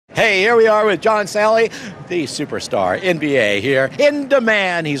Hey, here we are with John Sally, the superstar NBA here. In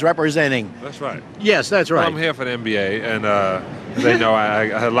demand, he's representing. That's right. Yes, that's right. Well, I'm here for the NBA, and they know I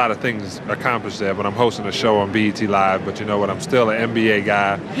had a lot of things accomplished there, but I'm hosting a show on BET Live. But you know what? I'm still an NBA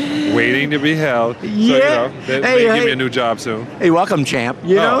guy waiting to be held. So, Yeah. they may give me a new job soon. Hey, welcome, champ.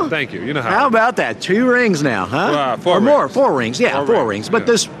 You know? Thank you. You know How about that? 2 rings now, huh? Well, 4 or rings. more. 4 rings. Yeah, 4 rings. But yeah.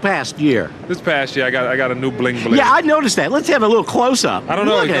 this past year. This past year, I got a new bling bling. Yeah, I noticed that. Let's have a little close-up. I don't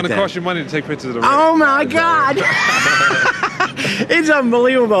know. Look It's at going to that. cost you money to take pictures of the ring. Oh, my God. It's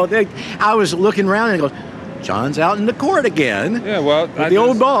unbelievable. I was looking around and I go, John's out in the court again. Yeah, well, The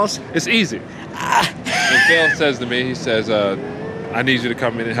old boss. It's easy. And Phil says to me, he says, I need you to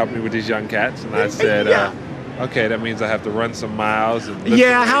come in and help me with these young cats. And I said, Yeah. okay, that means I have to run some miles. And lift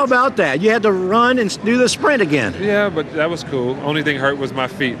Yeah, some how weights. about that? You had to run and do the sprint again. Yeah, but that was cool. Only thing hurt was my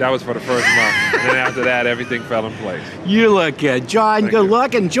feet. That was for the first month. And then after that, everything fell in place. You look good. John, Thank good you.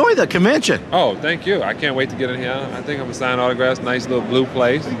 luck. Enjoy the convention. Oh, thank you. I can't wait to get in here. I think I'm going to sign autographs. Nice little blue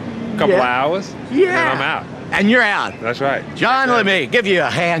place. Couple of hours. Yeah. And I'm out. And you're out. That's right. John, let me give you a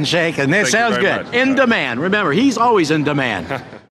handshake, and this Thank you sounds very good. much. In demand. Remember, he's always in demand.